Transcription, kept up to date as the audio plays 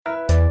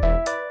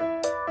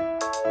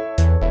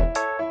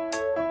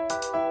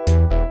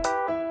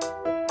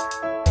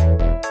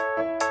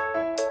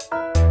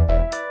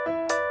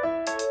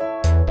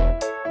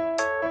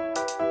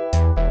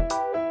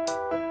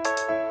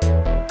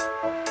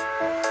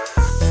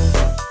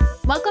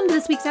Welcome to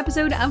this week's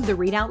episode of The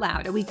Read Out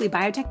Loud, a weekly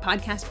biotech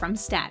podcast from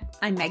STAT.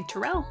 I'm Meg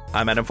Terrell.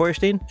 I'm Adam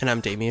Feuerstein. And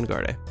I'm Damian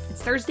Garde.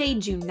 It's Thursday,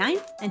 June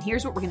 9th, and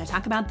here's what we're going to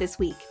talk about this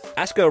week.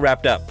 ASCO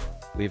wrapped up.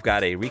 We've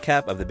got a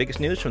recap of the biggest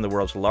news from the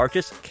world's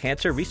largest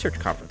cancer research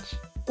conference.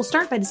 We'll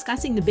start by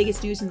discussing the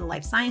biggest news in the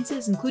life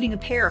sciences, including a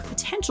pair of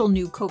potential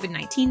new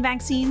COVID-19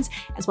 vaccines,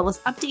 as well as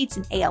updates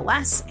in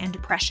ALS and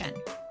depression.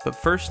 But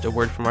first, a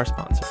word from our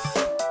sponsor.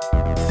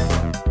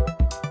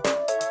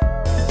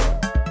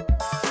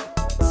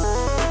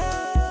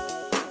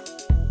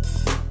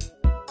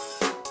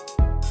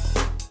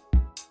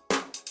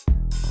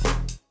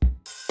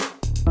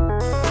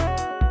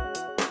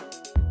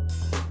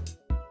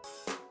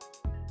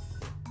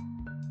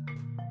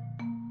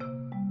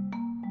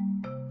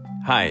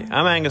 Hi,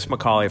 I'm Angus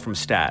McCauley from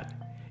STAT,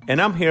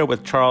 and I'm here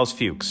with Charles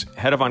Fuchs,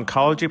 Head of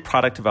Oncology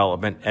Product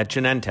Development at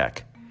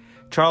Genentech.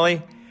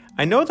 Charlie,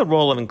 I know the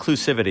role of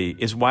inclusivity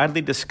is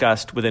widely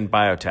discussed within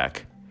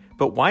biotech,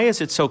 but why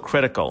is it so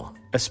critical,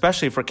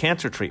 especially for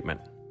cancer treatment?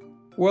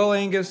 Well,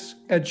 Angus,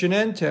 at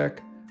Genentech,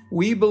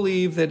 we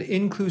believe that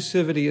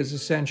inclusivity is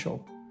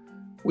essential.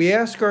 We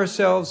ask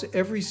ourselves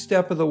every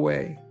step of the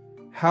way,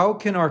 how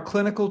can our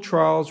clinical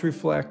trials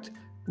reflect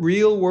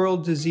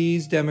real-world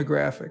disease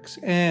demographics,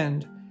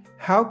 and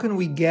how can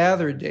we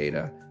gather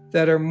data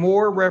that are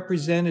more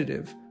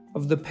representative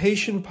of the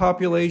patient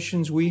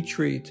populations we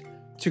treat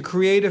to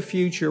create a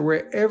future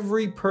where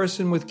every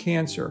person with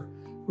cancer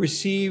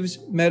receives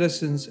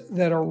medicines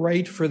that are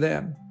right for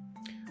them?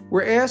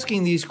 We're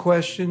asking these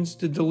questions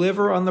to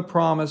deliver on the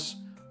promise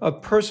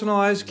of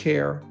personalized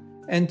care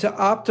and to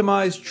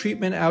optimize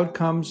treatment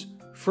outcomes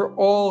for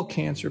all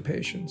cancer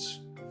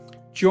patients.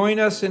 Join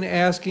us in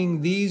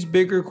asking these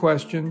bigger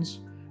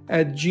questions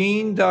at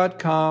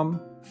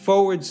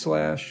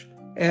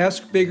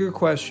gene.com/ask bigger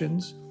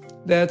questions.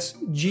 That's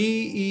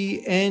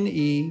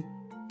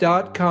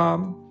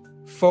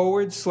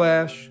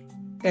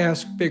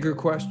GENE.com/ask bigger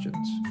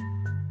questions.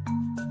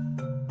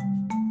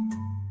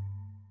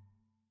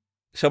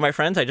 So, my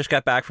friends, I just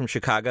got back from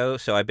Chicago,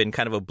 so I've been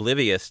kind of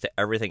oblivious to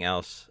everything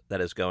else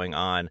that is going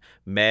on.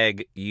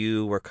 Meg,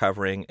 you were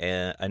covering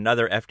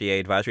another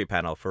FDA advisory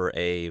panel for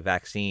a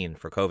vaccine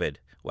for COVID.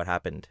 What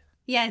happened?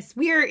 Yes,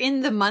 we are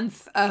in the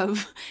month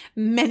of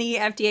many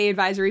FDA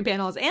advisory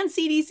panels and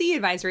CDC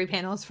advisory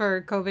panels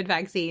for COVID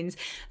vaccines,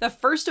 the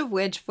first of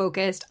which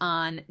focused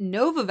on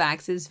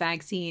Novavax's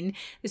vaccine.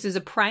 This is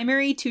a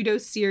primary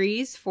two-dose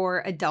series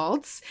for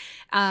adults.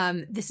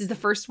 This is the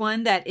first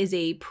one that is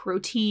a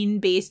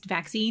protein-based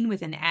vaccine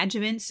with an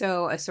adjuvant,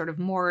 so a sort of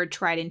more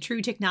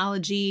tried-and-true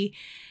technology.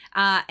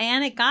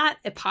 And it got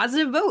a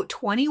positive vote,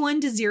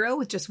 21-0,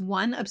 with just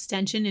one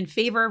abstention in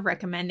favor of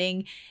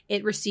recommending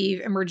it receive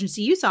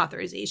emergency use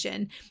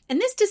authorization. And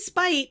this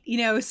despite,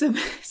 some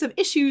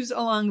issues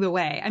along the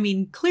way. I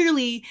mean,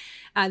 clearly,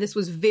 this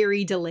was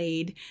very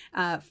delayed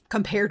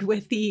compared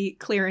with the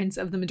clearance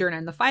of the Moderna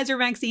and the Pfizer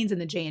vaccines and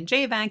the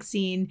J&J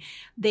vaccine.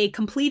 They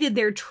completed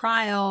their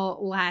trial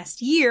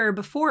last year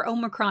before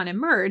Omicron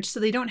emerged, so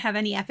they don't have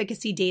any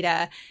efficacy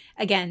data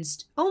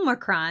against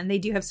Omicron. They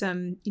do have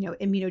some,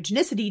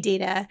 immunogenicity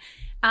data.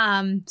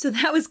 So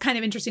that was kind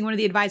of interesting. One of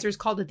the advisors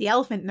called it the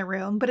elephant in the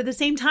room. But at the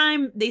same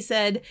time, they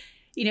said,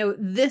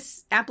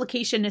 this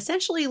application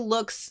essentially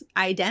looks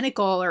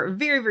identical or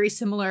very, very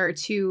similar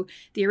to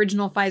the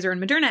original Pfizer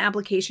and Moderna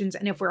applications.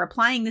 And if we're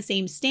applying the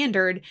same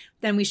standard,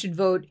 then we should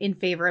vote in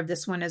favor of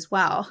this one as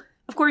well.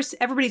 Of course,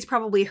 everybody's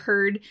probably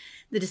heard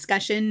the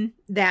discussion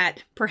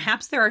that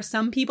perhaps there are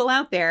some people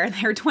out there,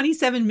 there are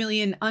 27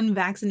 million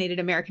unvaccinated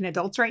American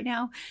adults right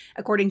now,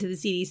 according to the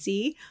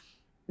CDC.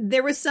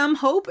 There was some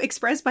hope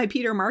expressed by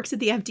Peter Marks at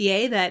the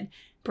FDA that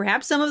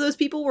perhaps some of those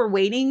people were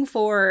waiting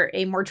for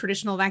a more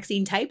traditional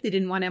vaccine type. They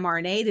didn't want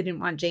mRNA. They didn't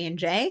want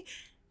J&J.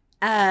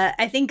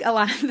 I think a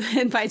lot of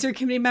the advisory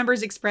committee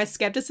members expressed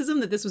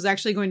skepticism that this was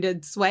actually going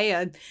to sway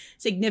a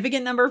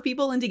significant number of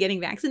people into getting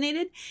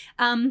vaccinated.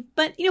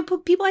 But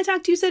people I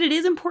talked to said it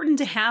is important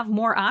to have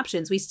more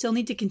options. We still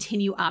need to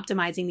continue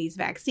optimizing these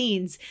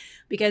vaccines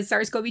because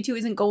SARS-CoV-2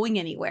 isn't going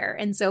anywhere.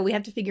 And so we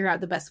have to figure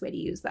out the best way to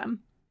use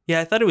them.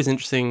 Yeah, I thought it was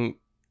interesting,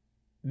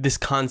 this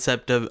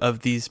concept of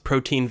these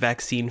protein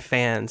vaccine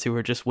fans who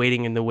were just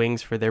waiting in the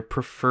wings for their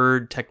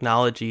preferred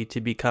technology to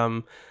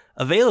become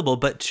available.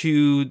 But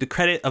to the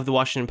credit of the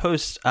Washington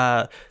Post,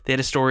 they had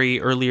a story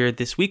earlier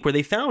this week where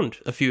they found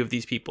a few of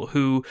these people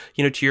who,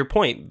 to your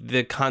point,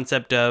 the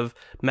concept of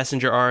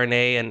messenger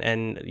RNA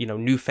and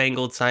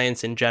newfangled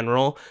science in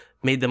general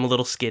made them a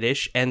little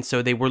skittish. And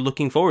so they were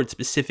looking forward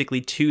specifically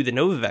to the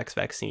Novavax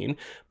vaccine.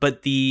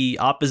 But the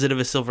opposite of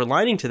a silver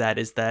lining to that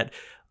is that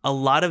a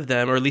lot of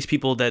them, or at least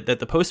people that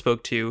the Post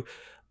spoke to,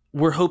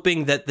 were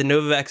hoping that the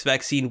Novavax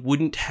vaccine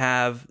wouldn't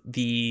have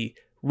the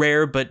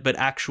rare but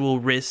actual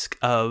risk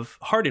of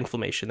heart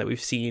inflammation that we've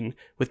seen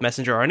with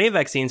messenger RNA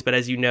vaccines. But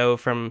as you know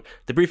from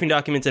the briefing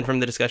documents and from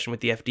the discussion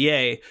with the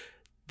FDA,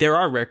 there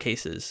are rare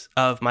cases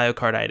of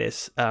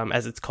myocarditis,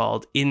 as it's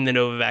called, in the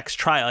Novavax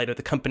trial. I know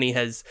the company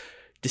has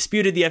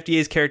disputed the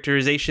FDA's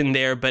characterization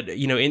there, but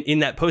in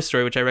that Post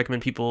story, which I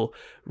recommend people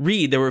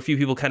read, there were a few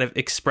people kind of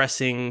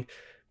expressing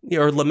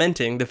or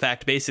lamenting the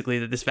fact basically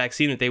that this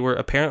vaccine that they were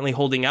apparently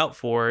holding out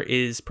for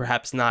is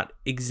perhaps not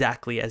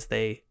exactly as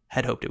they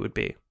had hoped it would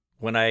be.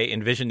 When I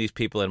envision these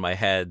people in my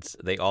heads,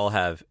 they all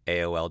have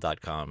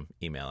AOL.com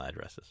email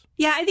addresses.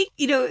 Yeah, I think,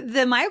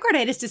 the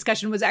myocarditis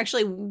discussion was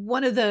actually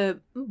one of the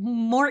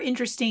more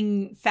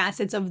interesting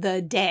facets of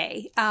the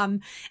day.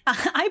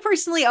 I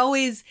personally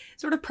always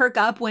sort of perk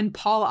up when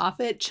Paul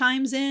Offit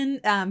chimes in.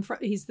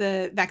 He's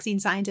the vaccine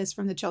scientist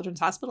from the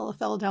Children's Hospital of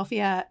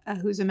Philadelphia,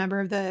 who's a member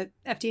of the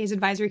FDA's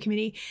advisory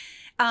committee.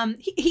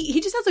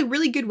 He just has a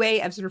really good way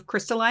of sort of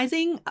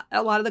crystallizing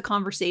a lot of the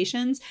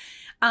conversations.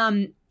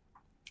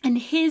 And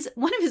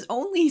one of his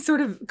only sort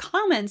of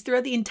comments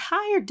throughout the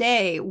entire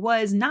day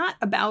was not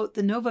about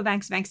the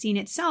Novavax vaccine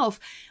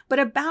itself, but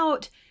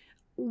about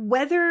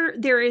whether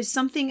there is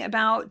something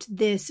about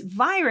this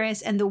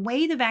virus and the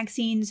way the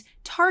vaccines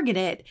target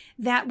it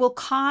that will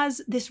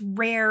cause this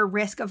rare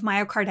risk of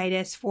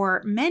myocarditis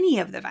for many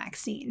of the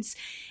vaccines.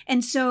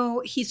 And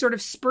so he sort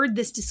of spurred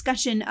this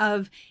discussion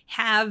of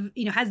has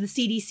the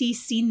CDC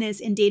seen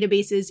this in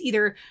databases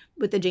either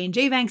with the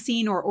J&J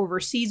vaccine or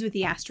overseas with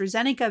the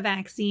AstraZeneca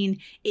vaccine?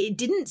 It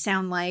didn't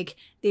sound like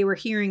they were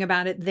hearing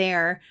about it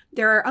there.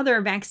 There are other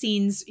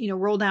vaccines,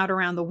 rolled out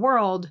around the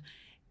world.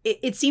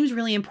 It seems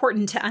really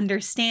important to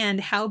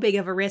understand how big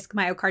of a risk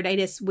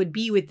myocarditis would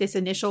be with this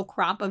initial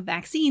crop of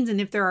vaccines and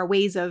if there are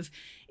ways of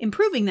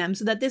improving them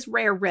so that this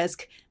rare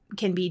risk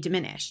can be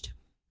diminished.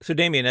 So,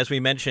 Damien, as we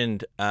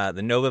mentioned, the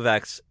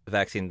Novavax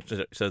vaccine,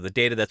 so the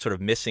data that's sort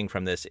of missing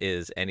from this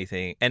is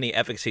any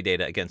efficacy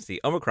data against the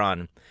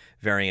Omicron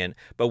variant.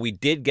 But we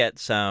did get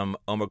some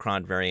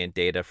Omicron variant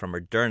data from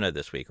Moderna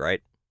this week, right?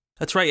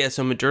 That's right, yeah.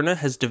 So Moderna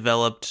has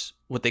developed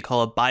what they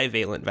call a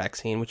bivalent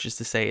vaccine, which is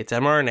to say it's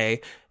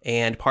mRNA,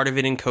 and part of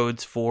it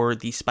encodes for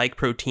the spike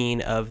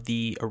protein of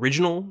the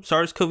original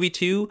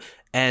SARS-CoV-2,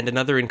 and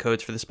another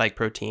encodes for the spike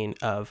protein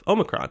of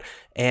Omicron.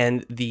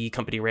 And the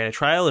company ran a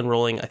trial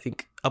enrolling, I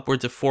think,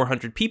 upwards of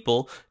 400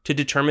 people to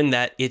determine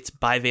that its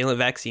bivalent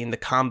vaccine, the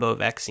combo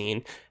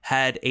vaccine,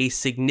 had a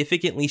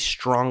significantly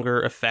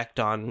stronger effect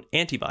on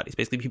antibodies,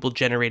 basically people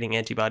generating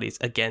antibodies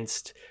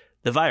against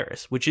the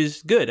virus, which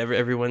is good.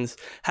 Everyone's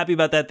happy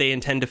about that. They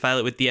intend to file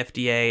it with the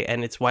FDA,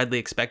 and it's widely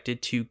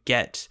expected to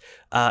get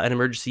an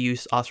emergency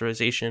use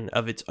authorization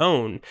of its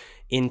own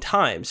in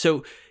time.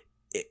 So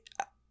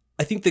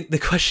I think the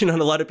question on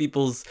a lot of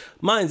people's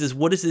minds is,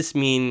 what does this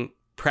mean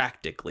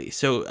practically?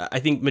 So I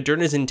think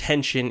Moderna's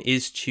intention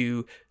is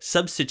to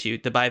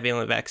substitute the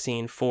bivalent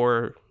vaccine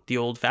for the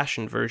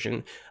old-fashioned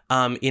version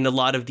in a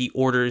lot of the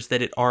orders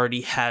that it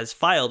already has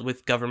filed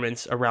with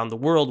governments around the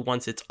world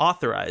once it's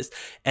authorized.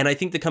 And I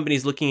think the company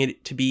is looking at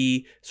it to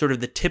be sort of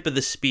the tip of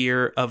the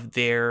spear of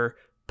their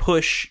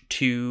push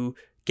to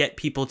get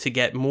people to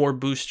get more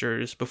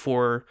boosters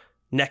before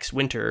next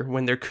winter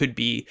when there could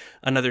be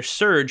another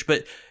surge.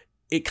 But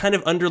it kind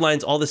of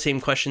underlines all the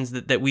same questions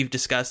that we've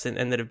discussed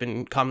and that have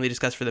been commonly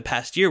discussed for the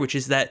past year, which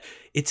is that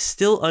it's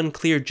still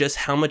unclear just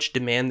how much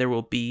demand there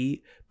will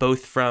be,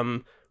 both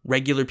from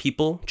regular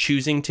people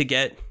choosing to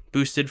get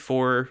boosted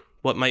for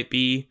what might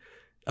be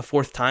a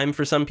fourth time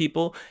for some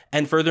people,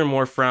 and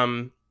furthermore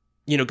from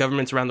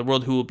governments around the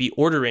world who will be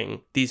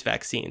ordering these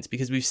vaccines,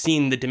 because we've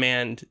seen the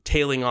demand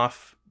tailing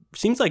off,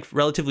 seems like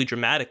relatively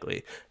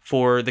dramatically,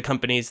 for the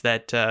companies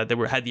that had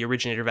the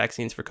originator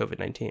vaccines for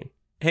COVID-19.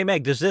 Hey,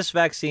 Meg, does this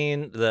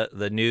vaccine,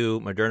 the new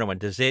Moderna one,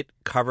 does it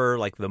cover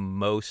like the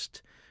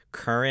most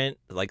current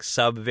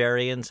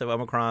sub-variants of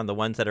Omicron, the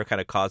ones that are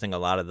kind of causing a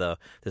lot of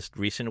this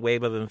recent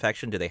wave of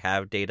infection? Do they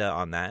have data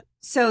on that?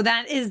 So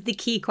that is the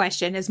key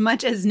question. As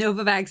much as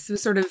Novavax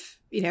was sort of,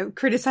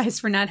 criticized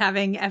for not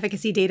having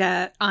efficacy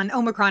data on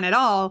Omicron at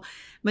all,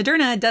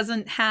 Moderna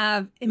doesn't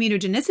have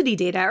immunogenicity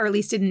data, or at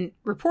least didn't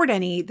report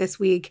any this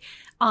week,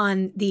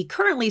 on the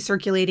currently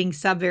circulating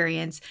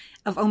subvariants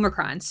of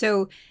Omicron.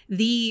 So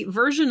the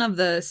version of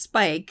the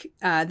spike,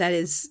 that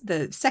is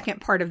the second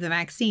part of the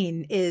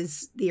vaccine,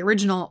 is the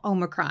original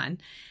Omicron.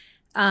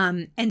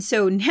 And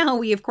so now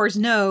we, of course,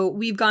 know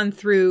we've gone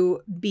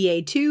through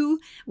BA2.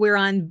 We're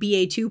on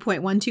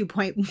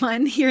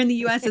BA2.12.1 here in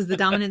the US as the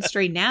dominant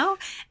strain now.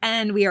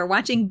 And we are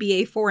watching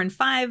BA4 and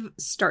 5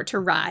 start to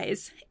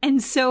rise.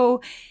 And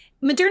so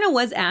Moderna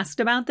was asked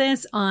about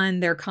this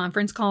on their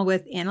conference call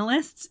with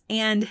analysts,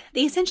 and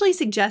they essentially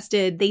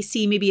suggested they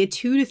see maybe a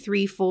 2 to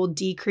 3-fold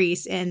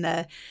decrease in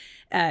the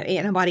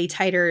antibody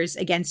titers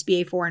against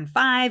BA4 and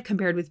 5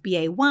 compared with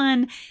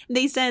BA1.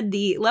 They said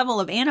the level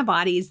of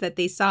antibodies that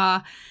they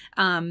saw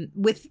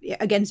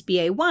against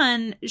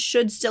BA1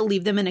 should still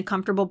leave them in a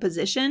comfortable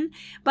position.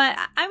 But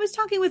I was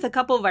talking with a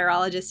couple of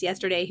virologists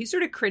yesterday who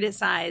sort of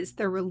criticized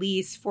the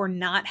release for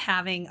not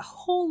having a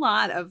whole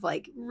lot of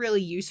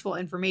really useful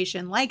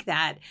information like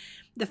that.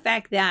 The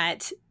fact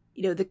that,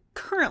 the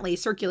currently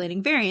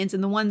circulating variants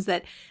and the ones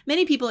that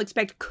many people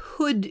expect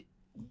could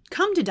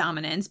come to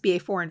dominance,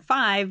 BA4 and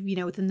 5,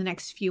 within the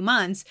next few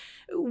months,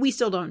 we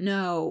still don't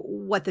know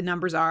what the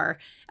numbers are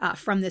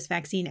from this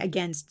vaccine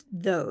against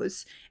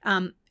those.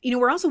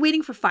 We're also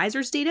waiting for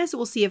Pfizer's data, so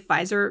we'll see if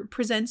Pfizer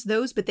presents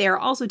those, but they are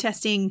also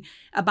testing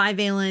a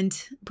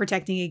bivalent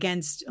protecting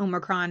against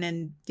Omicron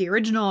and the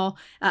original,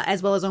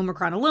 as well as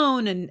Omicron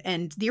alone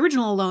and the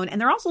original alone. And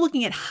they're also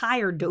looking at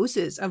higher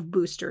doses of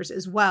boosters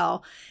as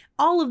well.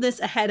 All of this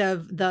ahead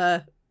of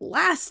the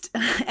last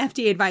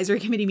FDA advisory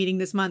committee meeting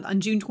this month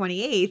on June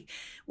 28th,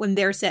 when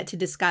they're set to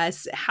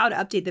discuss how to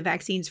update the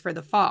vaccines for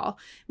the fall.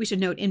 We should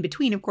note in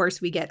between, of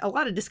course, we get a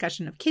lot of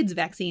discussion of kids'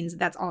 vaccines.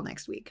 That's all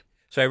next week.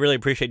 So I really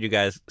appreciate you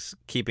guys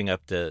keeping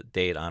up to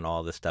date on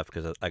all this stuff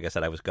because, like I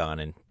said, I was gone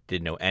and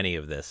didn't know any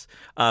of this.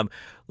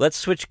 Let's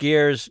switch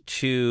gears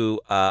to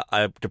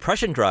a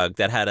depression drug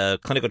that had a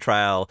clinical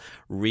trial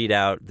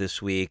readout this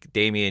week.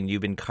 Damien,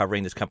 you've been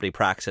covering this company,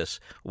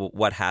 Praxis.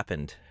 What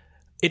happened?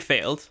 It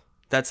failed.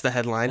 That's the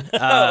headline.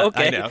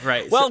 Okay. I know,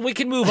 right. Well, we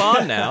can move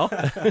on now.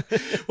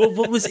 Well,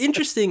 what was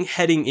interesting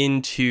heading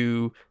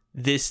into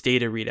this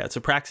data readout,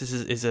 so Praxis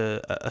is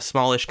a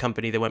smallish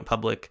company that went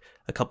public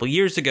a couple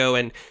years ago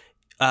and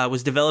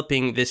was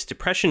developing this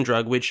depression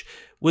drug, which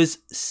was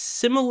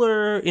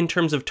similar in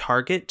terms of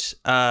target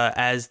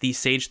as the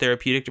Sage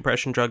Therapeutic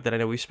depression drug that I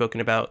know we've spoken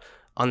about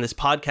on this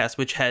podcast,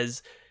 which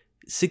has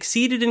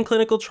succeeded in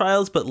clinical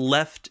trials, but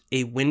left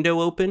a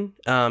window open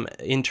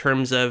in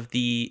terms of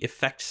the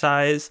effect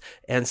size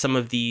and some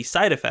of the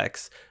side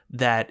effects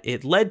that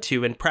it led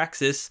to. And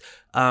Praxis,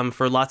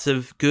 for lots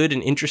of good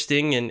and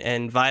interesting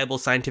and viable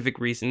scientific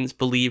reasons,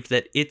 believed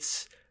that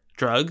its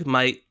drug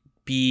might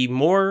be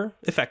more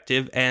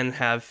effective and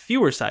have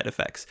fewer side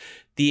effects.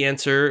 The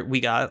answer we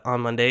got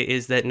on Monday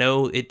is that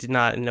no, it did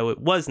not, and no, it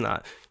was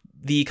not.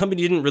 The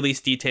company didn't release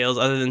details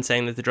other than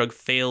saying that the drug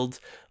failed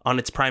on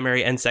its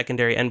primary and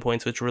secondary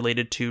endpoints, which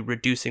related to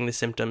reducing the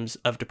symptoms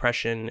of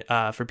depression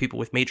for people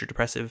with major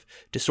depressive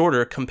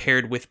disorder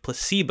compared with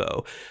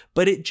placebo.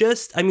 But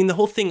the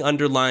whole thing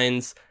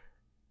underlines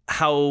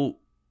how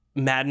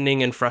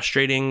maddening and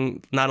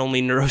frustrating not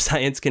only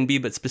neuroscience can be,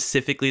 but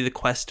specifically the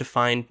quest to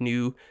find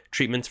new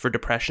treatments for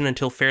depression.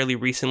 Until fairly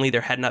recently,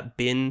 there had not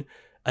been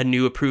a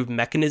new approved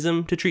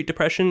mechanism to treat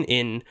depression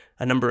in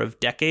a number of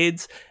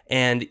decades.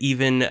 And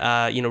even,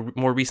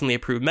 more recently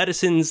approved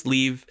medicines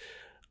leave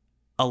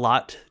a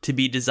lot to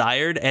be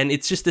desired. And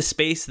it's just a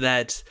space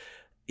that,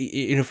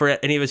 for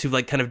any of us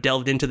who've kind of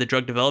delved into the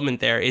drug development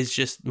there, is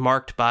just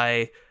marked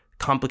by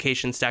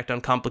complication stacked on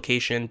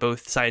complication,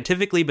 both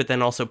scientifically, but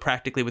then also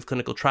practically with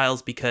clinical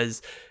trials, because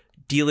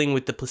dealing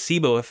with the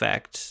placebo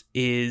effect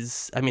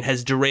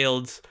has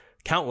derailed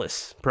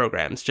countless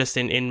programs just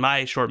in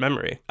my short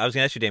memory. I was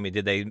going to ask you, Damien,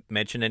 did they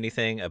mention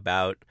anything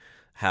about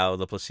how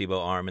the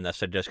placebo arm and that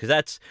stuff, just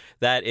because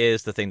that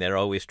is the thing that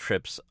always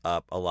trips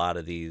up a lot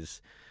of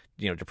these,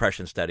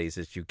 depression studies,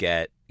 is you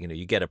get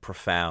a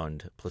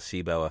profound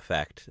placebo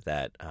effect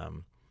that,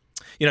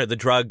 the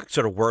drug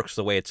sort of works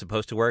the way it's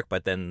supposed to work,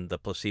 but then the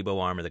placebo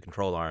arm or the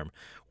control arm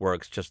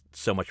works just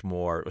so much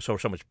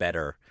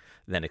better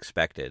than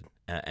expected,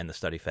 and the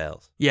study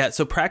fails. Yeah,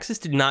 so Praxis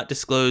did not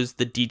disclose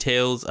the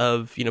details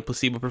of,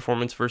 placebo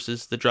performance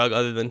versus the drug,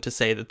 other than to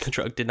say that the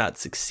drug did not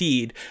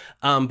succeed.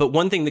 But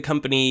one thing the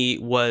company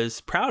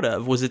was proud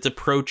of was its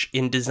approach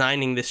in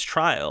designing this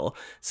trial,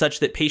 such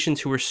that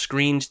patients who were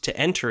screened to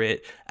enter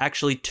it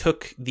actually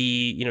took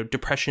the,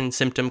 depression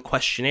symptom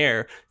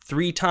questionnaire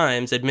 3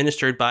 times,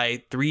 administered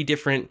by 3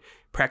 different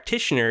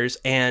practitioners,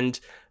 and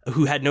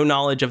who had no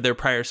knowledge of their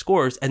prior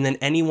scores, and then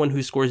anyone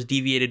whose scores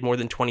deviated more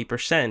than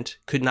 20%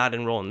 could not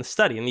enroll in the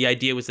study. And the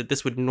idea was that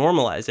this would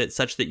normalize it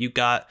such that you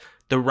got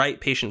the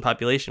right patient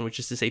population, which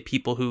is to say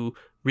people who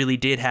really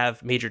did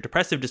have major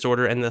depressive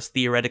disorder, and thus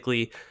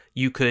theoretically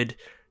you could,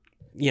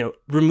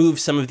 remove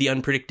some of the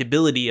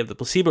unpredictability of the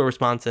placebo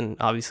response. And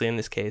obviously in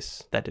this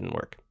case, that didn't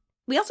work.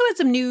 We also had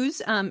some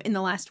news in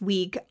the last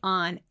week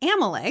on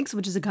Amylyx,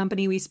 which is a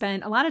company we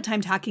spent a lot of time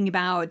talking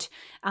about,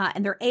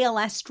 and their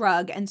ALS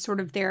drug and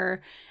sort of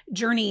their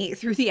journey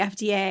through the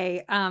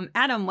FDA.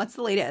 Adam, what's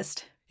the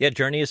latest? Yeah,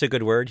 journey is a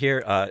good word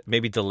here.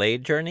 Maybe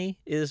delayed journey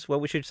is what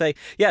we should say.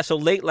 Yeah, so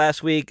late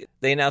last week,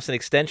 they announced an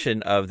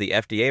extension of the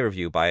FDA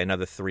review by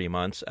another 3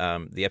 months.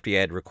 The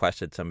FDA had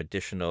requested some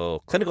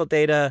additional clinical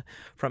data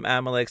from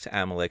Amylyx.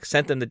 Amylyx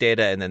sent them the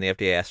data, and then the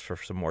FDA asked for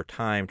some more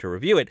time to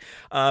review it.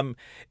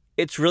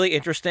 It's really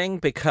interesting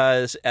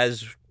because,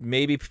 as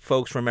maybe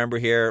folks remember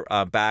here,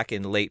 back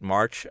in late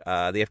March,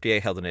 the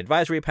FDA held an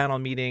advisory panel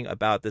meeting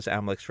about this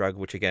Amylyx drug,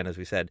 which, again, as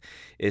we said,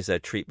 is a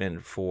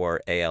treatment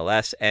for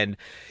ALS. And,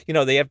 the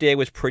FDA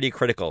was pretty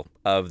critical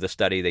of the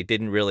study. They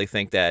didn't really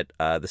think that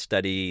the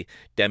study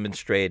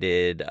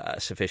demonstrated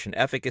sufficient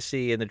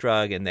efficacy in the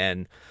drug. And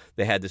then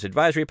they had this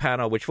advisory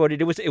panel, which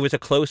voted. It was a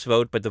close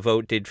vote, but the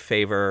vote did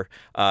favor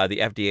the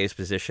FDA's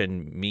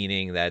position,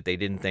 meaning that they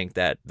didn't think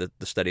that the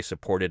study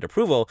supported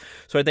approval.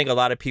 So I think a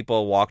lot of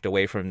people walked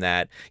away from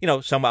that,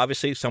 some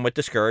obviously somewhat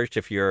discouraged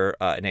if you're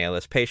an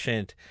ALS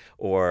patient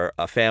or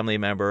a family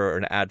member or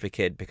an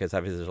advocate, because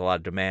obviously there's a lot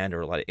of demand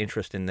or a lot of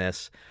interest in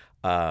this.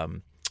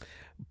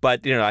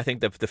 But, I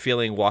think the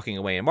feeling walking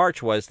away in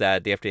March was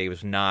that the FDA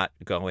was not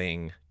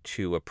going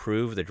to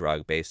approve the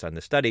drug based on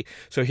the study.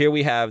 So here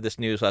we have this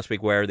news last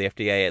week where the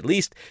FDA at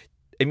least,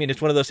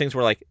 it's one of those things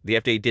where like the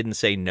FDA didn't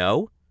say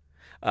no.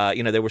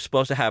 They were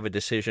supposed to have a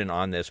decision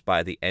on this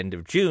by the end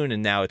of June,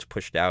 and now it's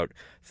pushed out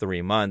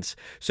 3 months.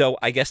 So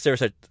I guess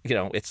there's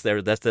there's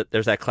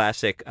that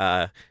classic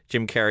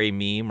Jim Carrey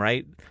meme,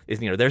 right?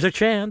 There's a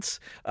chance.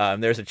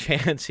 There's a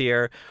chance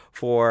here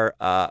for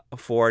an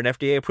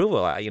FDA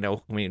approval. I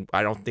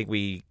don't think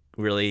we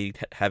really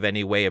have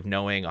any way of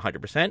knowing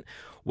 100%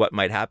 what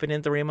might happen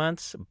in 3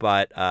 months,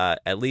 but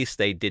at least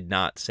they did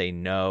not say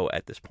no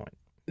at this point.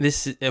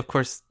 This, of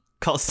course,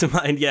 calls to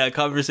mind, a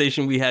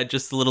conversation we had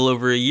just a little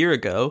over a year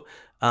ago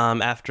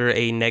after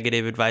a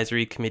negative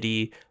advisory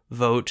committee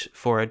vote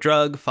for a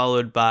drug,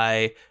 followed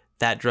by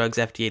that drug's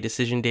FDA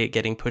decision date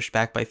getting pushed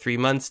back by 3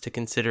 months to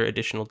consider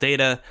additional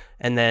data,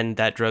 and then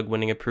that drug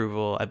winning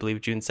approval, I believe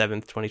June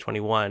 7th,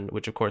 2021,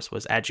 which of course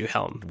was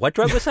Aduhelm. What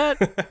drug was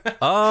that?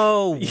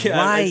 Oh, yeah,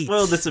 right. I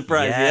spoiled the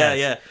surprise. Yes.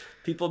 Yeah.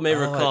 People may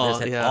recall.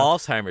 There's an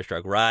Alzheimer's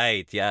drug.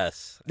 Right,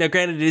 yes. Now,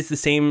 granted, it is the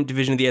same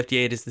division of the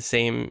FDA. It is the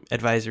same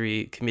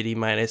advisory committee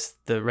minus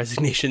the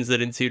resignations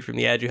that ensued from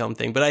the Aduhelm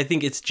thing. But I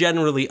think it's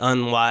generally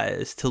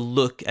unwise to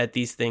look at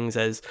these things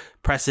as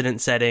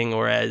precedent setting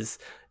or as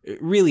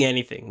really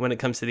anything when it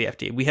comes to the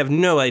FDA. We have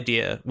no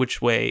idea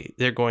which way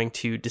they're going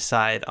to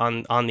decide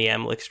on the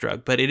Amylyx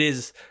drug. But it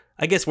is,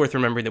 I guess, worth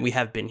remembering that we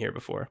have been here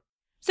before.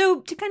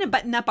 So to kind of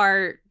button up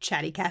our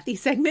Chatty Cathy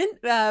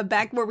segment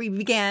back where we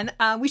began,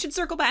 we should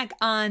circle back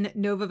on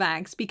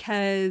Novavax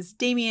because,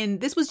 Damien,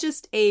 this was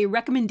just a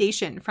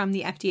recommendation from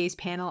the FDA's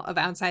panel of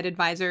outside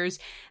advisors.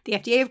 The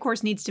FDA, of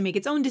course, needs to make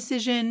its own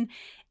decision.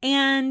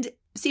 And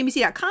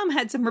CNBC.com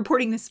had some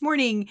reporting this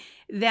morning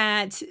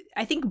that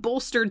I think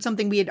bolstered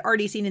something we had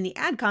already seen in the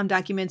AdCom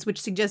documents, which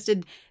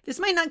suggested this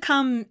might not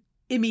come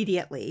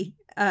immediately.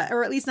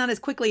 Or at least not as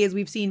quickly as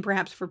we've seen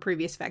perhaps for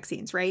previous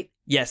vaccines, right?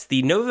 Yes,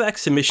 the Novavax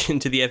submission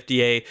to the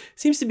FDA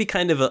seems to be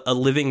kind of a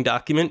living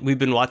document. We've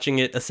been watching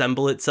it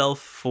assemble itself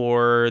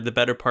for the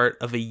better part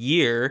of a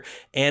year,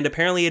 and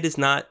apparently it is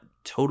not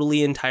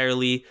totally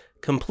entirely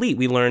complete.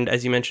 We learned,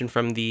 as you mentioned,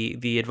 from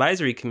the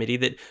advisory committee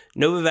that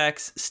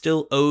Novavax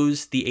still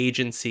owes the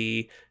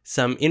agency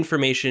some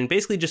information,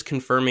 basically just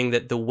confirming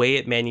that the way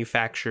it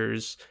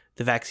manufactures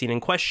the vaccine in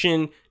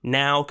question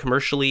now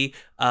commercially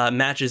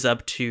matches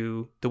up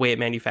to the way it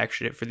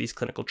manufactured it for these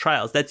clinical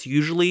trials. That's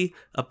usually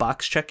a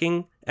box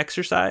checking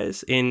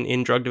exercise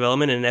in drug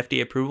development and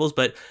FDA approvals,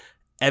 but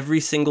every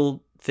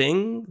single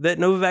thing that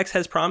Novavax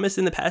has promised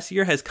in the past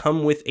year has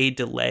come with a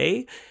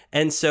delay.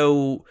 And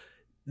so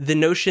the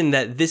notion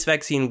that this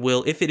vaccine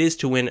will, if it is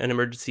to win an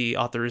emergency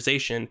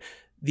authorization,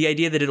 the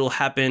idea that it'll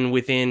happen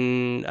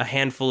within a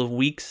handful of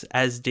weeks,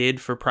 as did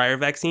for prior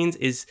vaccines,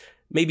 is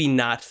maybe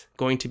not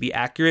going to be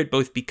accurate,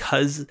 both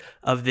because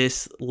of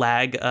this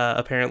lag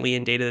apparently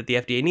in data that the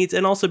FDA needs,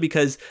 and also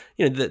because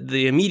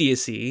the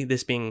immediacy,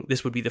 this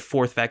would be the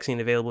fourth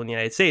vaccine available in the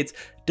United States,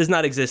 does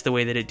not exist the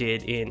way that it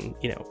did in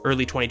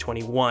early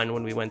 2021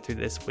 when we went through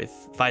this with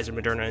Pfizer,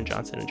 Moderna, and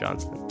Johnson &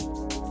 Johnson.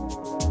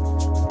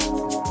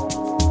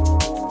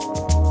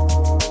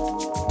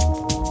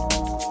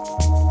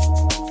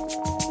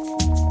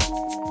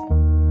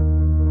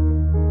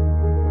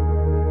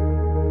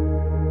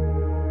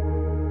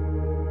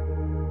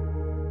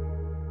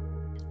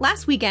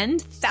 Last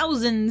weekend,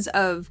 thousands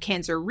of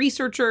cancer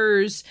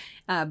researchers,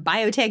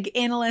 biotech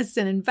analysts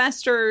and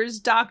investors,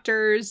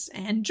 doctors,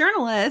 and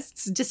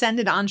journalists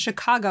descended on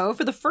Chicago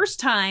for the first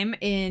time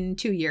in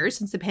 2 years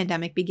since the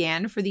pandemic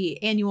began for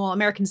the annual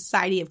American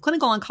Society of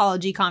Clinical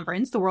Oncology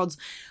Conference, the world's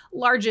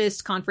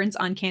largest conference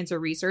on cancer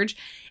research.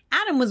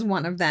 Adam was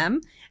one of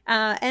them.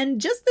 And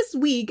just this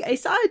week, I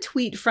saw a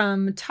tweet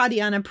from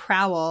Tatiana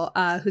Prowell,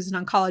 who's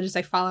an oncologist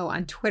I follow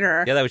on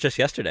Twitter. Yeah, that was just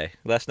yesterday,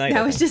 last night.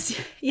 That was just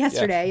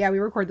yesterday. Yeah, we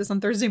record this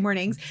on Thursday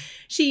mornings.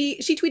 She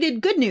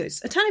tweeted, "Good news.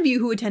 A ton of you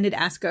who attended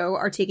ASCO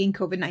are taking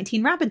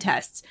COVID-19 rapid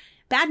tests.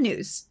 Bad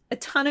news. A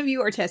ton of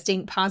you are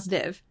testing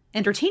positive.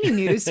 Entertaining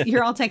news,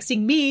 you're all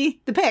texting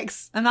me the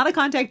pics. I'm not a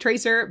contact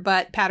tracer,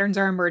 but patterns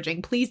are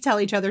emerging. Please tell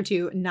each other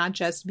too, not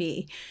just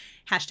me.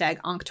 Hashtag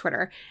Onk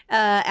Twitter."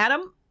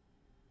 Adam,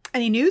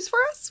 any news for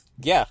us?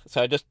 Yeah,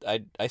 so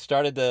I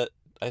started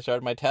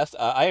my test.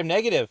 I am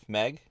negative,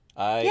 Meg.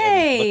 I Yay.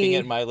 am looking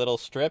at my little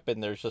strip,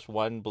 and there's just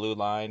one blue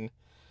line,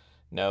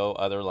 no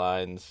other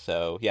lines.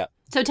 So yeah.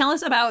 So tell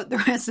us about the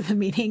rest of the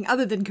meeting,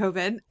 other than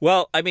COVID.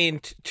 Well, I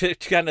mean, to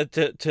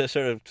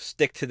sort of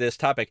stick to this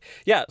topic,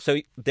 yeah. So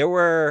there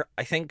were,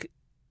 I think,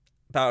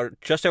 about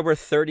just over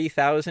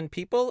 30,000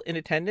 people in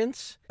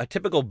attendance. A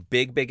typical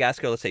big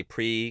ASCO, let's say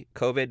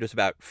pre-COVID, was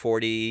about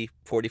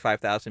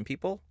 45,000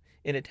 people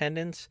in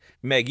attendance.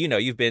 Meg,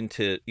 you've been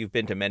to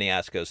many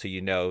ASCOs, so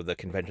you know the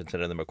convention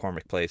center, the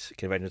McCormick Place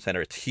Convention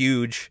Center. It's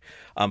huge,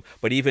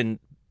 but even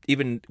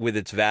with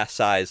its vast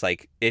size,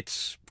 like,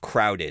 it's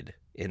crowded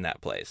in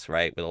that place,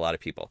 right, with a lot of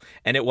people.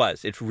 And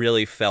it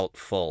really felt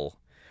full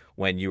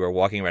when you were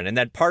walking around. And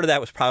then part of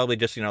that was probably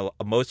just,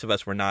 most of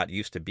us were not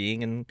used to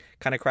being in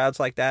kind of crowds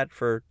like that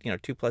for,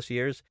 2+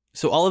 years.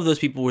 So all of those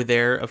people were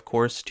there, of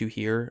course, to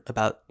hear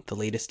about the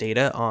latest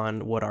data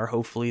on what are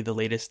hopefully the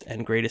latest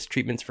and greatest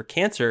treatments for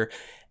cancer.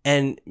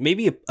 And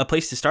maybe a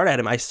place to start,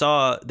 Adam, I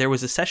saw there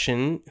was a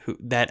session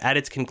that at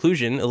its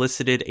conclusion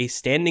elicited a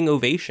standing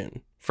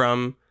ovation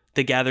from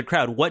the gathered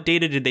crowd. What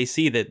data did they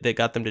see that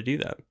got them to do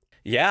that?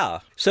 Yeah.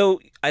 So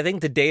I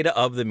think the data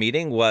of the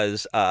meeting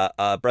was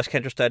a breast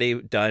cancer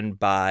study done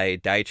by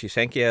Daiichi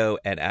Sankyo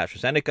and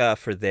AstraZeneca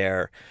for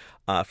their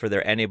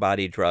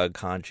antibody drug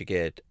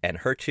conjugate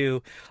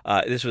Enhertu.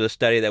 This was a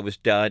study that was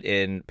done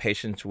in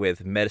patients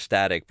with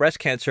metastatic breast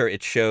cancer.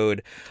 It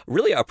showed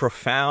really a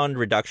profound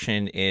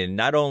reduction in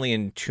not only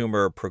in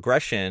tumor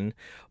progression,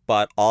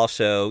 but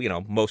also,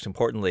 most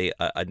importantly,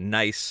 a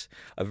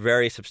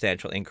very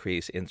substantial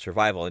increase in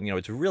survival. And,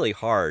 it's really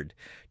hard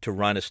to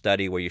run a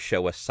study where you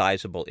show a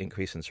sizable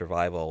increase in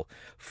survival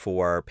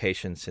for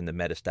patients in the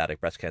metastatic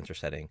breast cancer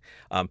setting.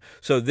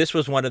 So this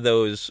was one of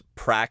those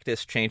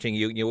practice changing.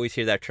 You always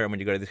hear that term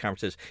when you go to these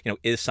conferences,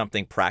 is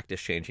something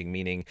practice changing,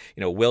 meaning,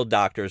 will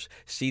doctors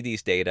see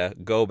these data,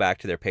 go back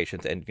to their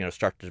patients and,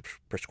 start to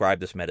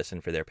prescribe this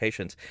medicine for their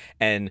patients?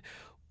 And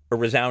a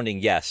resounding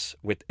yes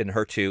with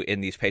Enhertu in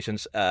these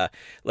patients.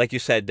 Like you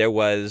said, there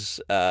was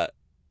a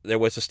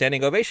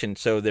standing ovation.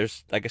 So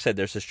there's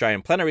this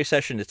giant plenary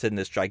session. It's in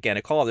this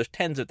gigantic hall. There's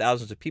tens of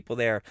thousands of people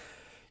there.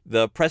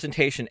 The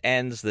presentation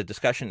ends, the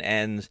discussion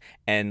ends,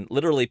 and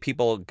literally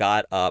people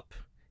got up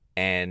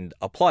and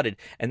applauded.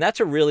 And that's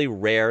a really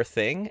rare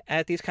thing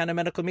at these kind of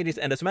medical meetings.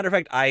 And as a matter of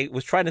fact, I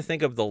was trying to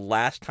think of the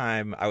last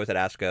time I was at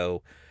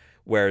ASCO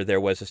where there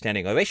was a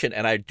standing ovation.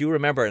 And I do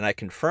remember, and I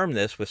confirmed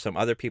this with some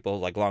other people,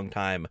 like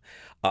longtime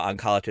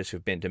oncologists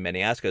who've been to many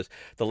ASCOs,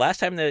 the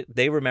last time that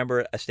they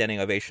remember a standing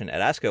ovation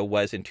at ASCO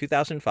was in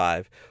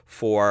 2005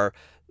 for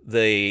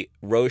the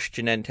Roche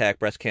Genentech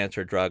breast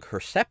cancer drug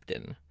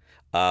Herceptin,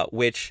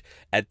 which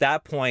at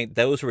that point,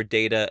 those were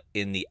data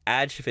in the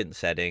adjuvant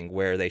setting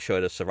where they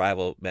showed a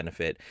survival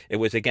benefit. It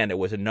was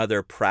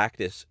another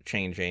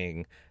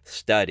practice-changing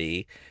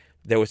study.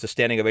 There was a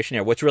standing ovation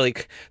here. What's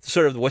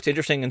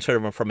interesting and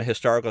sort of from a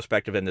historical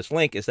perspective in this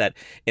link is that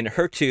in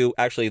HER2,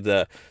 actually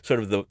the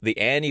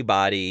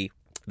antibody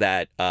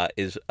that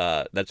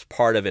that's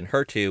part of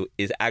Enhertu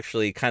is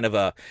actually kind of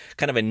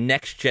a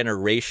next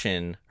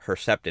generation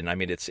Herceptin. I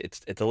mean, it's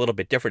a little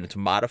bit different. It's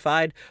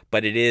modified,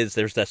 but there's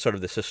that sort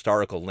of this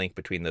historical link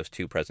between those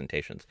two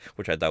presentations,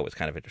 which I thought was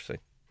kind of interesting.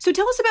 So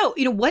tell us about,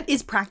 what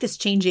is practice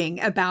changing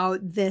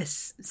about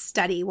this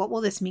study? What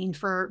will this mean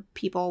for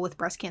people with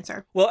breast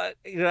cancer? Well,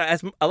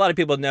 as a lot of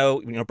people know,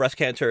 breast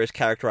cancer is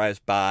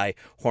characterized by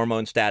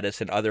hormone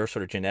status and other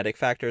sort of genetic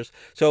factors.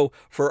 So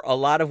for a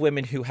lot of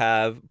women who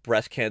have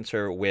breast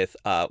cancer with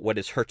what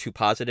is HER2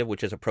 positive,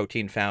 which is a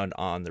protein found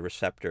on the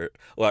receptor,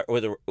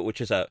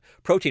 which is a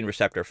protein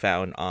receptor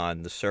found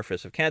on the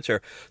surface of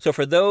cancer. So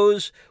for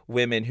those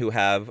women who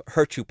have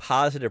HER2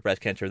 positive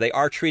breast cancer, they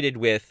are treated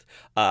with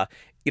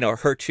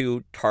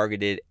HER2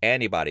 targeted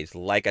antibodies,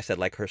 like I said,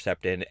 like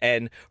Herceptin,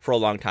 and for a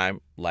long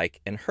time, like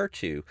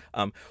Enhertu.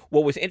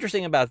 What was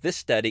interesting about this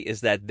study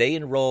is that they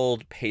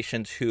enrolled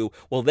patients who,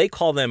 they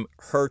call them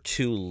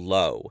HER2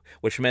 low,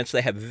 which means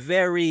they have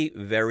very,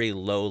 very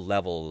low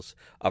levels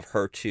of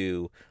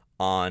HER2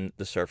 on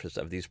the surface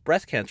of these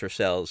breast cancer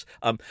cells,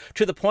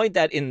 to the point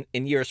that in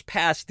years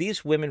past,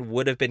 these women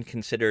would have been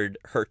considered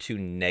HER2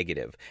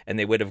 negative, and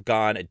they would have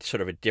gone a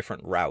sort of a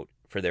different route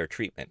for their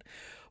treatment.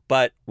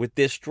 But with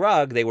this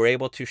drug, they were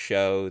able to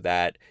show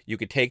that you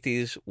could take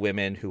these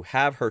women who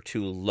have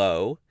HER2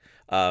 low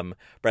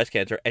breast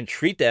cancer and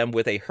treat them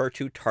with a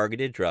HER2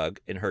 targeted drug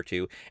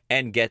Enhertu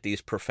and get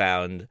these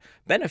profound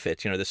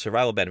benefits, the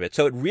survival benefits.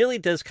 So it really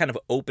does kind of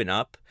open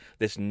up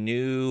this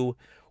new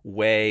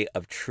way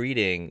of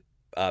treating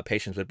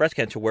patients with breast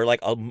cancer, where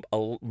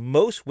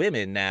most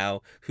women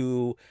now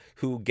who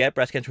get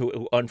breast cancer,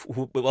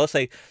 let's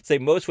say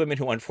most women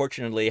who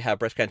unfortunately have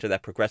breast cancer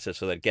that progresses,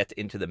 so that gets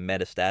into the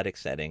metastatic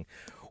setting,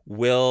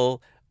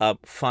 will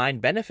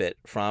find benefit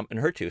from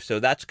Enhertu. So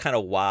that's kind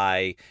of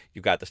why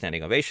you got the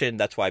standing ovation.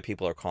 That's why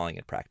people are calling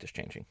it practice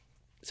changing.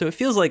 So it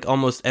feels like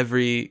almost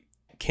every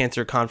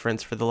cancer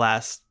conference for the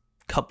last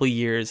couple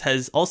years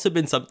has also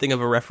been something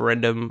of a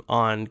referendum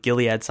on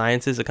Gilead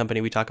Sciences, a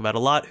company we talk about a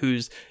lot,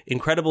 whose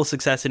incredible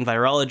success in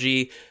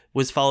virology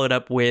was followed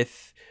up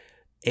with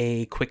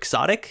a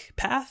quixotic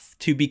path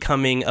to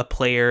becoming a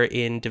player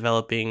in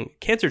developing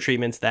cancer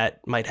treatments that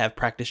might have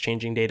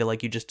practice-changing data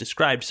like you just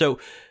described. So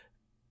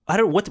I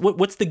don't know,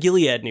 what's the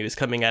Gilead news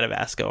coming out of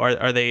ASCO?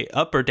 Are they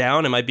up or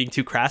down? Am I being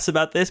too crass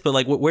about this?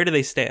 But where do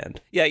they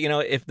stand? Yeah,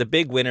 if the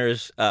big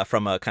winners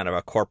from a kind of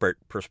a corporate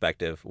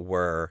perspective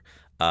were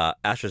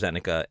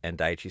AstraZeneca and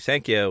Daiichi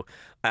Sankyo,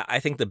 I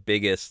think the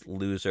biggest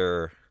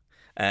loser,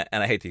 and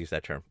I hate to use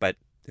that term, but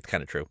it's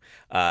kind of true,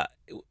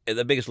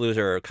 the biggest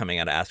loser coming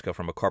out of ASCO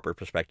from a corporate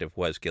perspective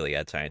was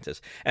Gilead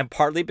Sciences. And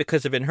partly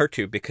because of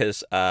Enhertu,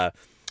 because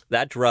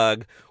that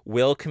drug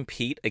will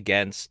compete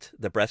against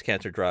the breast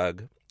cancer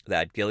drug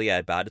that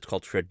Gilead bought. It's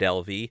called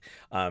Trodelvy.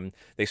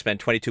 They spent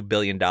 $22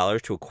 billion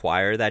to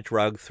acquire that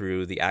drug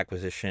through the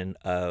acquisition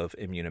of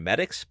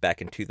Immunomedics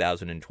back in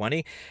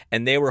 2020.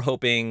 And they were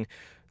hoping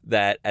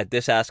that at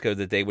this ASCO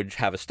that they would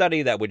have a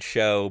study that would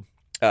show,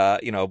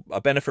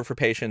 a benefit for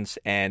patients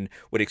and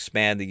would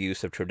expand the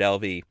use of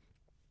Trodelvy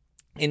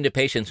into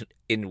patients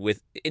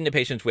with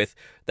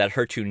that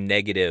HER2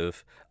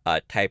 negative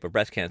type of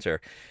breast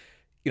cancer.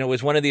 It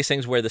was one of these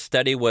things where the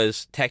study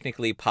was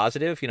technically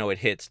positive. It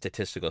hit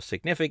statistical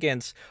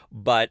significance,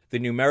 but the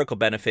numerical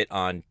benefit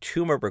on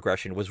tumor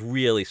progression was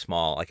really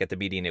small. Like at the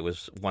median, it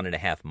was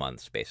 1.5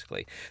 months,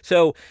 basically.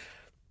 So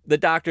the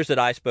doctors that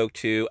I spoke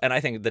to, and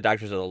I think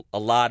a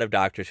lot of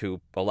doctors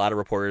who a lot of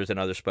reporters and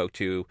others spoke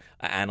to,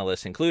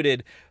 analysts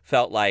included,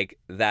 felt like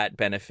that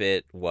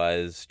benefit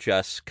was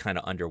just kind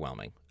of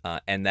underwhelming.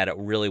 And that it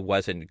really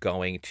wasn't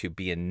going to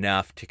be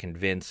enough to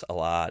convince a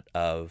lot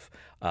of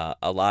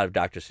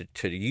doctors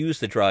to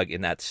use the drug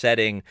in that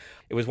setting.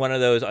 It was one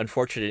of those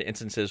unfortunate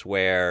instances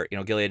where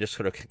Gilead just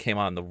sort of came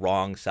on the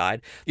wrong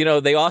side.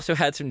 They also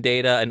had some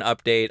data, an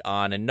update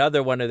on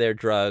another one of their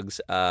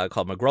drugs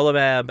called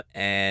magrolimab,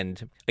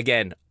 and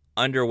again,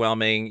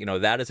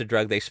 underwhelming. That is a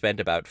drug they spent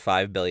about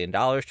 $5 billion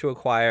to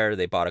acquire.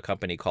 They bought a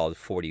company called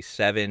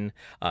 47.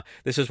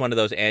 This is one of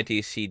those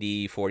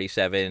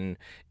anti-CD47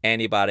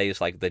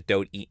 antibodies, like the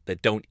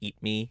don't eat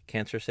me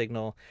cancer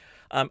signal.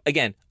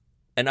 Again,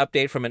 an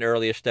update from an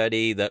earlier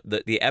study.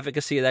 The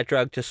efficacy of that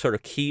drug just sort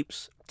of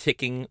keeps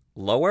ticking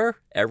lower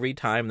every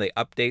time they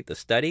update the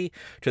study,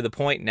 to the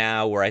point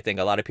now where I think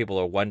a lot of people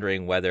are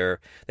wondering whether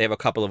they have a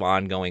couple of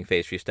ongoing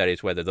phase 3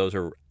 studies, whether those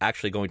are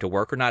actually going to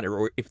work or not,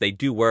 or if they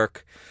do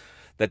work,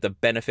 that the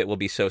benefit will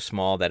be so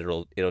small that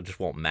it'll just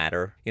won't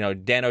matter.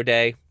 Dan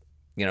O'Day,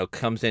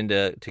 comes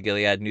into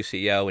Gilead, new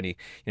CEO, and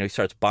he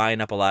starts buying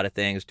up a lot of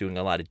things, doing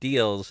a lot of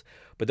deals,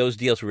 but those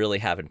deals really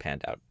haven't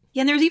panned out.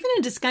 Yeah, and there's even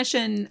a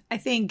discussion, I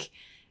think,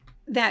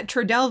 that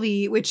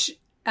Trodelvy, which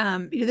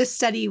this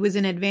study was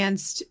in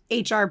advanced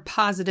HR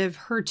positive,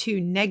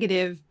 HER2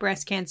 negative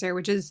breast cancer,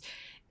 which is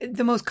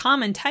the most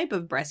common type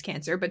of breast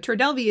cancer. But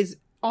Trodelvy is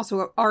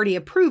also already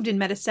approved in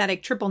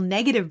metastatic triple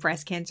negative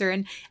breast cancer.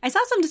 And I saw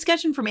some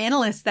discussion from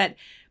analysts that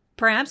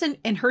perhaps and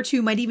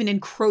HER2 might even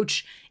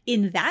encroach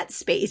in that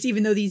space,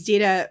 even though these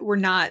data were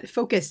not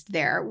focused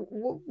there.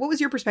 What was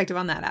your perspective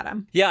on that,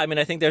 Adam? Yeah, I mean,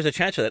 I think there's a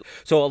chance of that.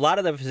 So a lot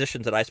of the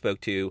physicians that I spoke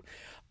to,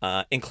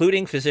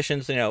 including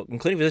physicians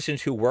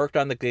who worked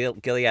on the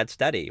Gilead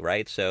study,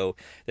 right? So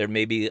they're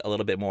maybe a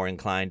little bit more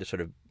inclined to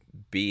sort of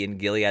be in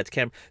Gilead's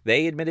camp.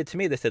 They admitted to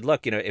me, they said,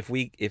 look, if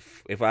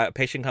a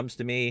patient comes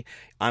to me,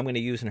 I'm going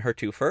to use an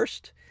HER2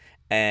 first.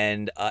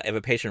 And if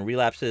a patient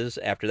relapses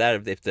after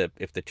that,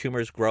 if the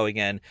tumors grow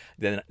again,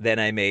 then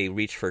I may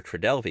reach for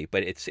Trodelvy.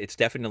 But it's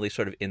definitely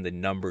sort of in the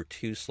number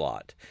 2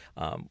 slot,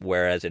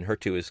 whereas in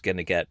HER2 is going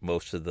to get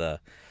most of the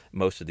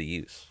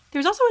use.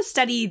 There's also a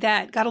study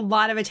that got a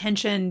lot of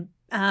attention.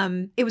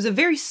 It was a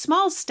very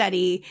small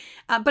study,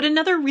 but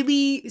another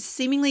really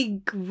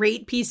seemingly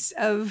great piece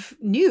of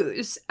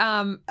news.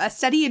 A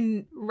study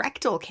in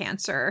rectal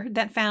cancer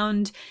that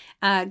found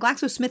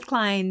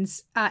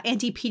GlaxoSmithKline's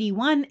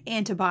anti-PD-1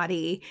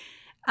 antibody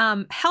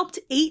helped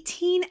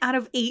 18 out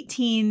of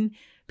 18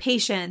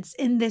 patients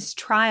in this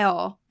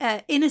trial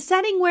in a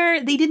setting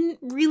where they didn't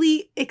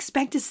really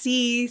expect to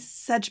see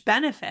such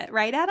benefit,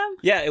 right, Adam?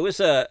 Yeah, it was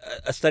a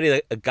study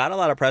that got a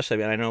lot of press. I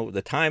mean, I know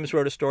the Times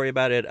wrote a story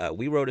about it.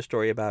 We wrote a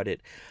story about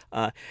it.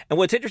 And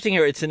what's interesting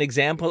here, it's an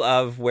example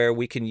of where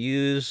we can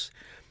use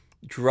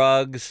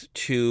drugs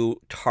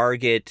to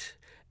target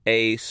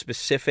a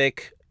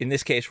specific, in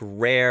this case,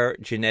 rare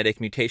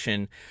genetic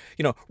mutation,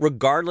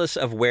 regardless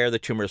of where the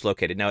tumor is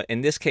located. Now,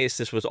 in this case,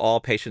 this was all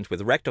patients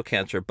with rectal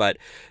cancer, but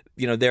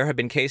there have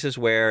been cases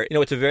where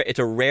it's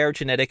a rare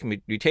genetic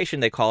mutation.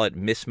 They call it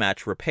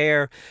mismatch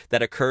repair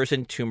that occurs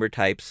in tumor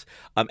types,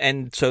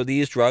 and so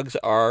these drugs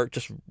are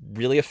just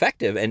really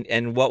effective.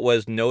 And what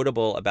was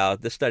notable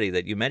about this study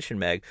that you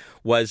mentioned, Meg,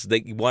 was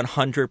the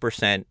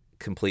 100%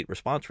 complete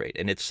response rate,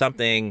 and it's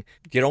something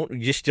you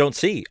just don't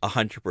see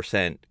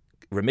 100%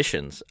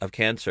 remissions of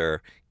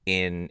cancer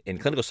in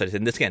clinical studies.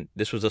 And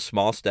this was a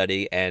small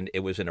study and it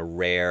was in a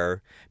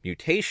rare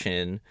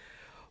mutation,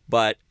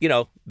 but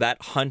that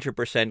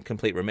 100%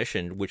 complete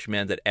remission, which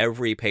meant that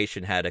every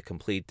patient had a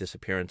complete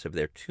disappearance of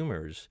their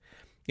tumors,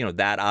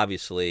 that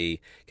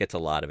obviously gets a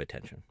lot of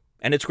attention.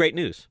 And it's great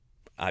news,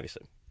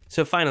 obviously.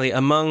 So finally,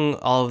 among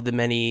all of the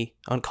many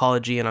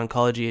oncology and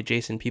oncology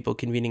adjacent people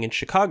convening in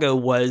Chicago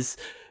was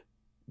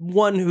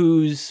one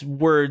whose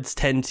words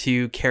tend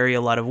to carry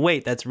a lot of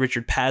weight. That's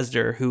Richard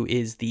Pazder, who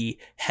is the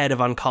head of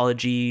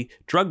oncology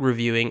drug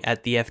reviewing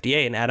at the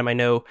FDA. And Adam, I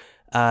know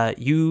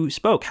you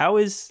spoke.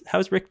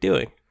 How's Rick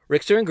doing?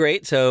 Rick's doing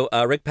great. So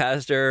Rick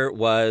Pazder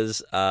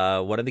was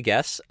one of the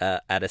guests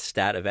at a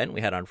STAT event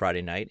we had on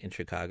Friday night in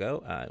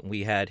Chicago.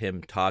 We had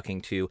him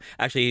talking to,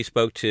 actually he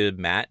spoke to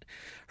Matt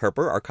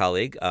Herper, our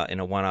colleague, in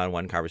a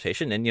one-on-one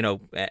conversation. And,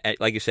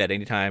 like you said,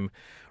 anytime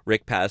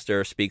Rick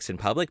Pazder speaks in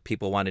public,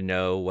 people want to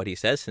know what he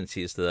says, since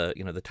he's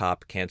the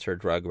top cancer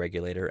drug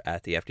regulator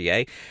at the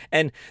FDA.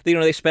 And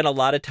they spent a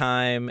lot of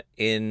time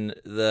in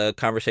the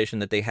conversation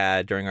that they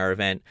had during our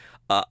event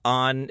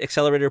on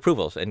accelerated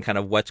approvals and kind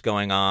of what's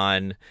going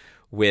on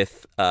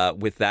with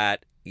that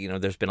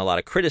there's been a lot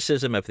of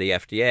criticism of the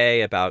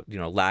FDA about,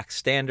 lax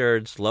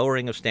standards,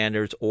 lowering of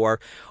standards, or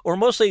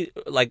mostly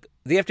like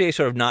the FDA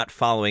sort of not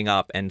following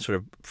up and sort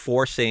of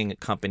forcing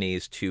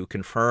companies to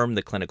confirm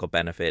the clinical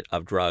benefit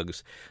of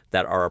drugs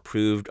that are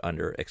approved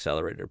under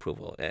accelerated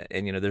approval.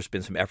 And there's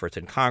been some efforts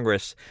in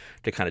Congress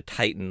to kind of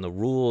tighten the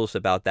rules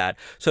about that.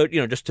 So,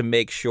 just to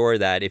make sure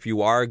that if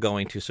you are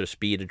going to sort of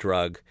speed a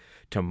drug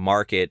to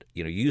market,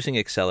 using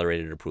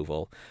accelerated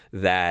approval,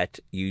 that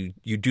you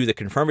do the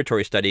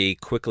confirmatory study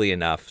quickly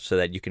enough so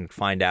that you can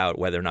find out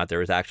whether or not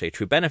there is actually a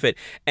true benefit.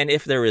 And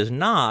if there is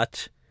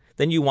not,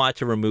 then you want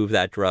to remove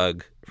that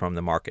drug from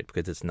the market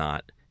because it's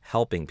not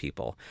helping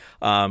people.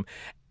 And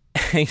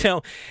like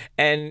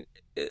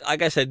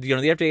I said, the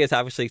FDA has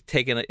obviously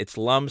taken its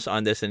lumps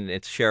on this and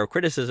its share of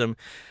criticism.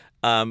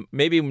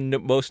 Maybe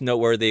most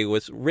noteworthy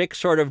was Rick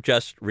sort of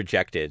just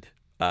rejected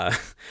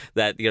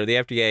that the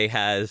FDA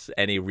has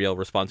any real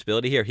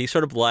responsibility here. He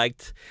sort of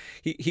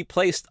he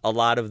placed a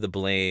lot of the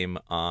blame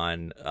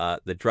on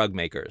the drug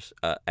makers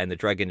and the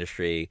drug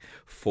industry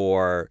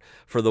for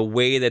the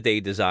way that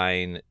they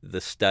design the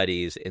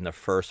studies in the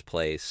first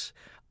place.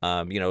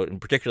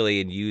 And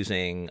particularly in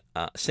using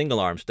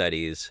single arm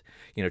studies,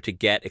 to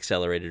get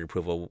accelerated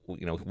approval.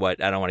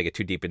 What I don't want to get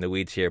too deep in the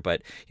weeds here,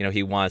 but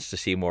he wants to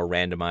see more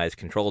randomized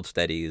controlled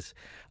studies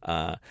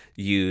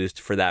used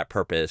for that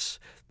purpose.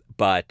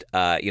 But,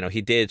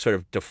 he did sort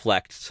of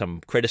deflect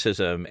some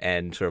criticism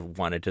and sort of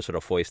wanted to sort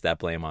of foist that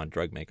blame on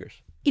drug makers.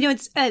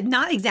 It's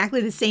not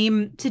exactly the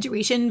same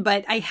situation,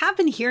 but I have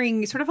been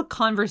hearing sort of a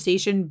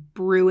conversation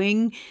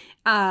brewing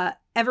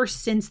ever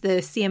since the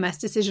CMS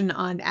decision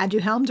on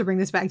Aduhelm, to bring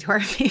this back to our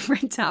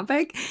favorite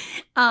topic,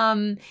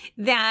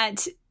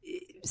 that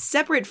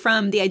separate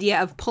from the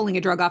idea of pulling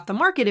a drug off the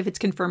market if its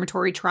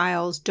confirmatory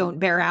trials don't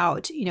bear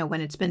out,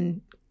 when it's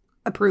been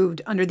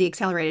approved under the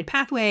accelerated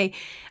pathway,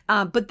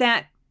 but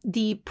that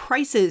the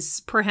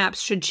prices perhaps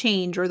should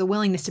change, or the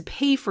willingness to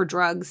pay for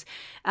drugs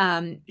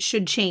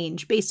should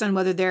change based on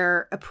whether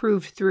they're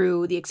approved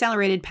through the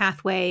accelerated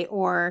pathway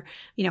or,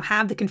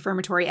 have the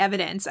confirmatory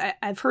evidence.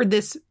 I've heard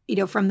this,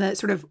 from the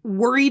sort of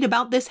worried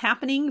about this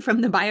happening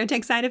from the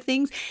biotech side of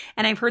things.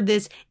 And I've heard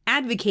this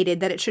advocated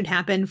that it should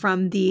happen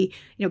from the,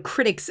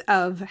 critics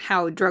of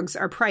how drugs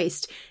are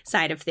priced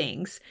side of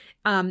things.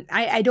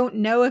 I don't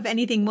know if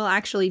anything will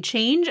actually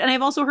change. And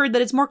I've also heard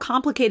that it's more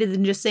complicated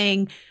than just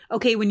saying,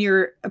 okay, when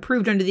you're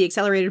approved under the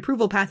accelerated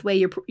approval pathway,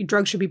 your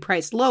drug should be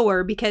priced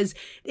lower, because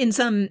in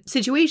some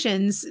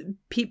situations,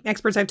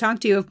 experts I've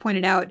talked to have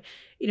pointed out,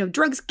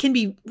 drugs can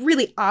be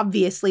really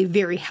obviously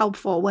very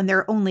helpful when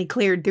they're only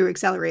cleared through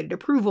accelerated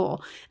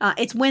approval.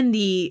 It's when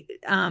the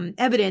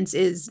evidence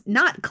is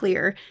not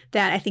clear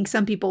that I think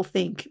some people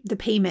think the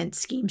payment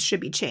schemes should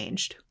be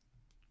changed.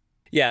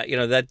 Yeah,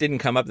 that didn't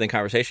come up in the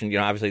conversation.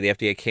 Obviously the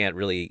FDA can't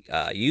really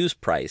use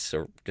price,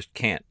 or just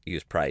can't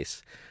use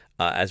price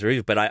as a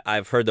reason. But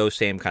I've heard those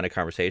same kind of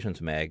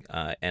conversations, Meg,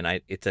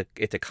 and it's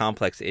a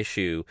complex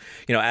issue.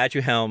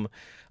 Aduhelm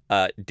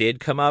did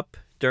come up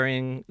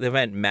during the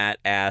event. Matt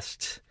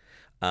asked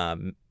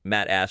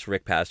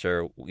Rick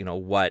Pastor,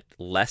 what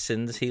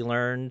lessons he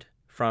learned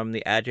from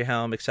the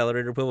Aduhelm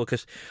accelerated approval.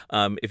 Because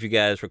if you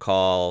guys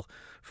recall,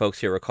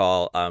 folks here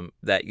recall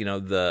that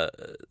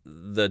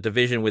the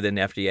division within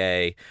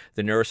FDA,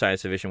 the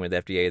neuroscience division with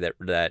FDA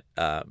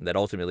that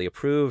ultimately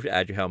approved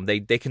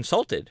Aduhelm, they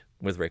consulted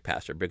with Rick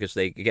Pastor because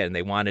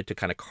they wanted to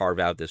kind of carve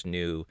out this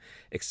new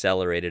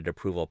accelerated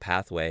approval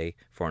pathway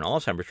for an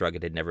Alzheimer's drug.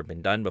 It had never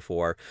been done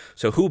before.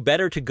 So who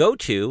better to go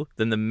to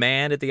than the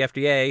man at the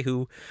FDA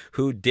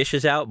who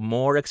dishes out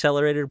more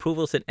accelerated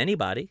approvals than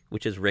anybody,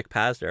 which is Rick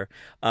Pastor.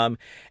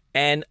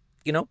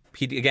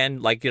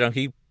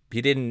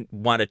 He didn't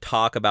want to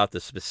talk about the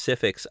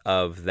specifics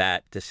of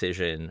that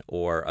decision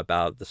or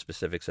about the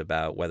specifics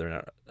about whether or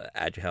not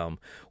Aduhelm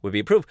would be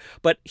approved.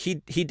 But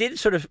he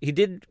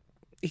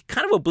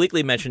kind of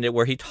obliquely mentioned it,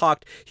 where he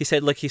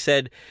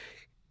said,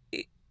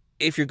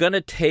 if you're going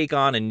to take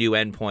on a new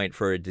endpoint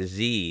for a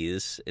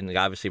disease, and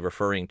obviously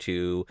referring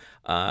to,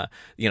 the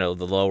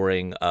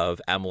lowering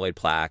of amyloid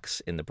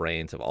plaques in the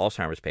brains of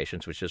Alzheimer's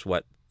patients, which is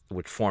what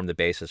would form the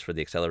basis for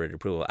the accelerated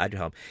approval of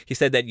Aduhelm. He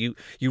said that you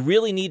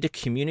really need to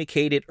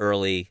communicate it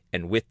early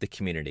and with the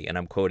community. And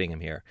I'm quoting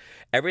him here.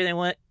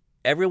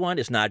 Everyone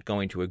is not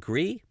going to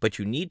agree, but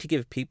you need to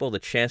give people the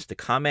chance to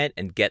comment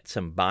and get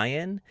some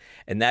buy-in.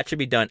 And that should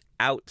be done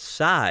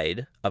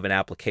outside of an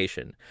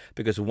application,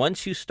 because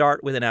once you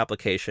start with an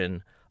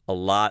application, a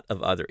lot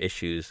of other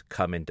issues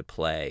come into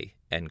play,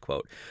 end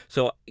quote.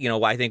 So,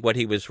 I think what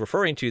he was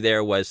referring to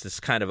there was this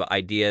kind of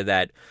idea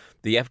that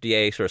the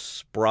FDA sort of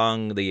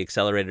sprung the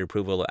accelerated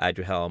approval of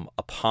Aduhelm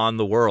upon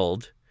the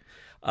world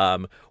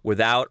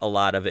without a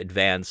lot of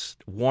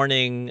advanced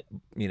warning,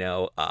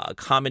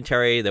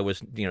 commentary. There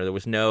was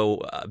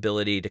no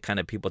ability to kind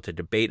of people to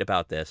debate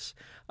about this.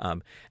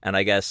 And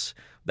I guess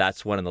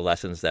that's one of the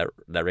lessons that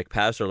Rick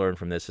Pastor learned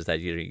from this, is that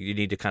you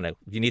need to kind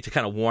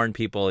of warn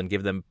people and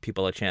give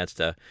people a chance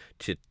to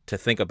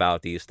think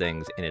about these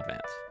things in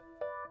advance.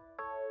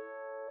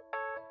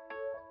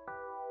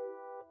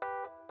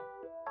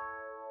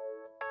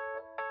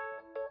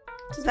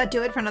 Does that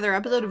do it for another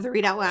episode of the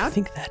Read Out I Loud?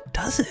 think that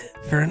does it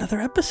for another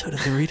episode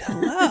of the Read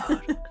Out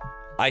Loud.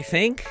 I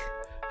think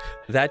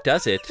that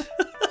does it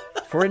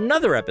for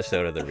another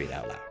episode of the Read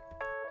Out Loud.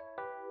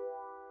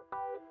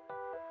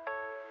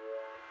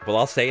 Well,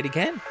 I'll say it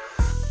again.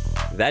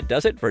 That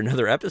does it for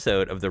another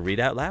episode of the Read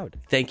Out Loud.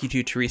 Thank you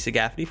to Teresa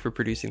Gaffney for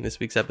producing this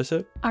week's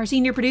episode. Our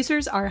senior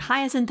producers are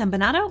Hyacinth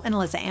Empanato and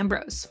Alyssa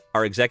Ambrose.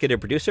 Our executive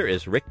producer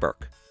is Rick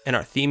Burke. And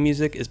our theme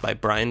music is by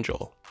Brian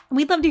Joel.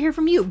 We'd love to hear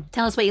from you.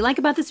 Tell us what you like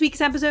about this week's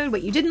episode,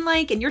 what you didn't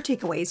like, and your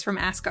takeaways from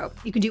ASCO.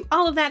 You can do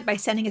all of that by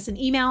sending us an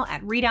email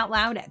at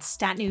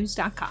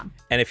readoutloud@statnews.com.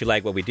 And if you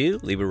like what we do,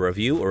 leave a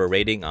review or a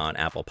rating on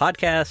Apple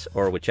Podcasts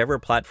or whichever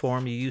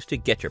platform you use to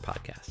get your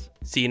podcasts.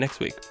 See you next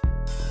week.